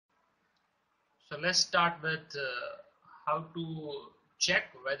So let's start with how to check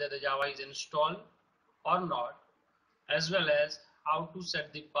whether the Java is installed or not, as well as how to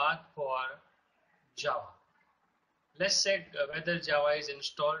set the path for Java. Let's check whether Java is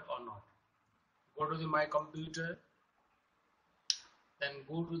installed or not. Go to my computer, then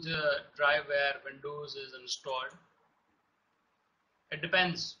go to the drive where Windows is installed. It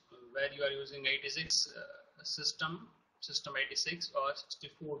depends where you are using 86 system 86 or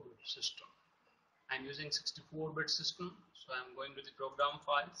 64-bit system. I'm using 64-bit system, so I'm going to the program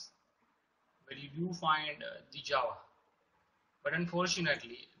files where you do find the Java. But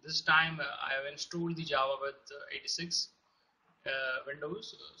unfortunately, this time I have installed the Java with 86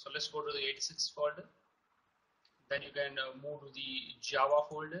 Windows. So let's go to the 86 folder. Then you can move to the Java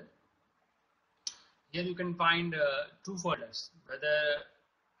folder. Here you can find two folders. Whether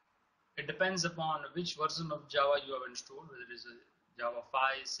it depends upon which version of Java you have installed, whether it is a Java 5,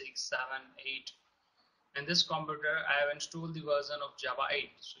 6, 7, 8. In this computer, I have installed the version of Java 8.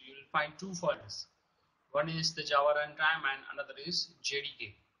 So you will find two folders. One is the Java runtime and another is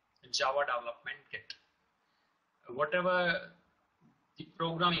JDK, Java Development Kit. Whatever the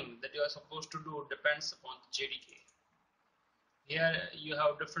programming that you are supposed to do depends upon the JDK. Here you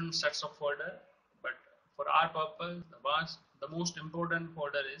have different sets of folder, but for our purpose, the most important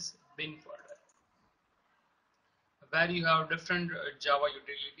folder is bin folder, where you have different Java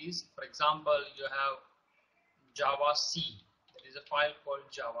utilities. For example, you have Java C. There is a file called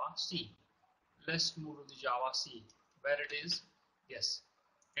Java C. Let's move to the Java C. Where it is? Yes,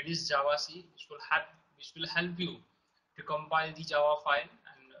 it is Java C, which will help you to compile the Java file,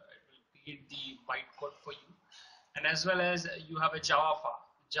 and it will create the bytecode for you. And as well as you have a Java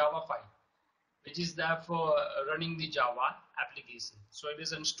file, which is there for running the Java application. So it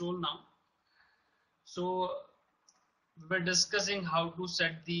is installed now. So we were discussing how to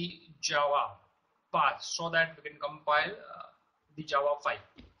set the Java path so that we can compile the Java file.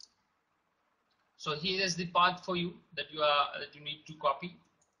 So here is the path for you that you need to copy.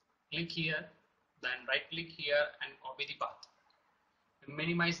 Click here, then right click here and copy the path.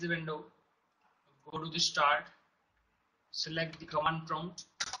 Minimize the window, go to the start, select the command prompt.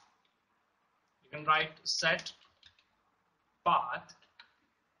 You can write set path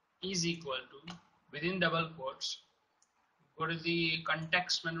is equal to, within double quotes, go to the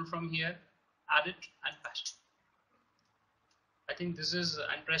context menu from here, add it and paste. I think this is,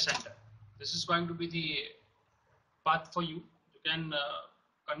 and press enter. This is going to be the path for you. You can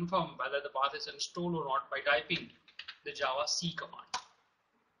confirm whether the path is installed or not by typing the Java C command.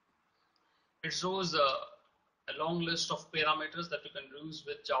 It shows a long list of parameters that you can use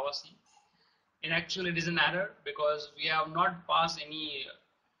with Java C. In actual, it is an error because we have not passed any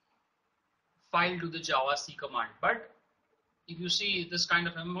file to the Java C command. But if you see this kind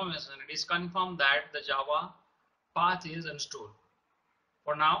of information, it is confirmed that the Java path is installed.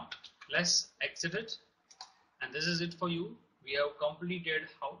 For now, let's exit it, and this is it for you. We have completed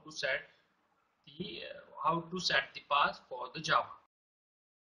how to set the path for the Java.